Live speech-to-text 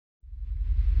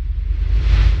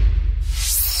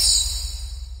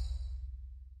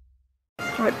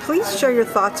All right, please share your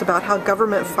thoughts about how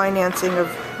government financing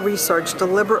of research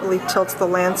deliberately tilts the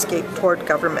landscape toward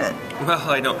government. Well,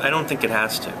 I don't think it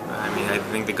has to. I mean, I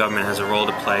think the government has a role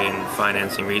to play in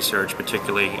financing research,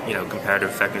 particularly, comparative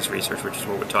effectiveness research, which is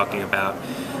what we're talking about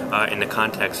in the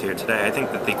context here today. I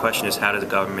think that the question is, how does the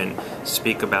government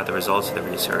speak about the results of the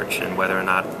research, and whether or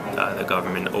not the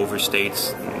government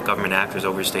government actors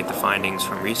overstate the findings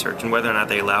from research, and whether or not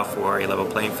they allow for a level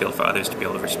playing field for others to be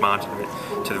able to respond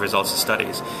to the results of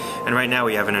studies. And right now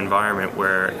we have an environment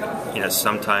where,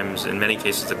 sometimes, in many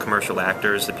cases, the commercial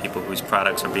actors, the people whose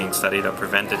products are being studied, are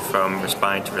prevented from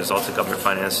responding to results of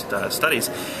government-financed studies.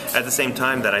 At the same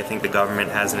time that I think the government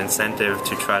has an incentive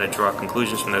to try to draw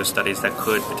conclusions from those studies that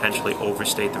could potentially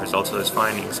overstate the results of those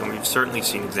findings. And we've certainly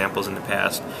seen examples in the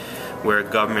past where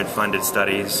government-funded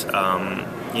studies,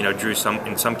 drew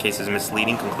in some cases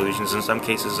misleading conclusions, in some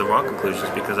cases the wrong conclusions,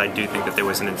 because I do think that there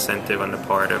was an incentive on the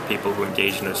part of people who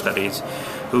engaged in those studies,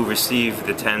 who received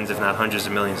the tens, if not hundreds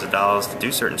of millions of dollars to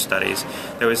do certain studies.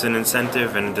 There was an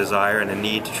incentive and a desire and a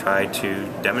need to try to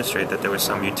demonstrate that there was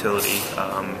some utility,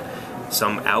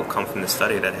 some outcome from the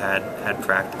study that had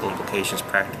practical implications,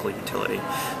 practical utility.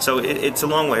 So it's a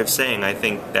long way of saying I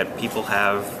think that people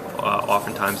have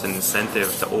oftentimes an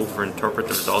incentive to overinterpret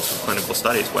the results of clinical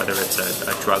studies, whether it's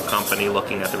a drug company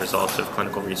looking at the results of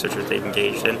clinical research that they've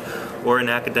engaged in, or an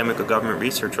academic or government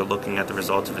researcher looking at the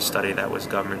results of a study that was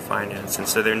government financed. And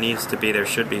so there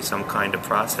should be some kind of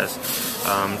process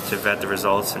to vet the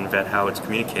results and vet how it's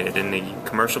communicated. In the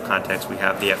commercial context, we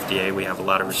have the FDA, we have a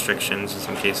lot of restrictions. In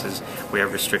some cases, we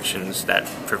have restrictions that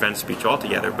prevent speech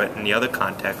altogether, but in the other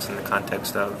context, in the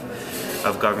context of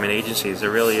government agencies,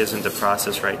 there really isn't a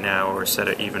process right now or a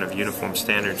set even of uniform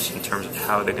standards in terms of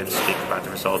how they're going to speak about the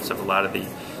results of a lot of the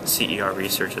CER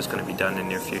research that's going to be done in the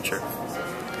near future.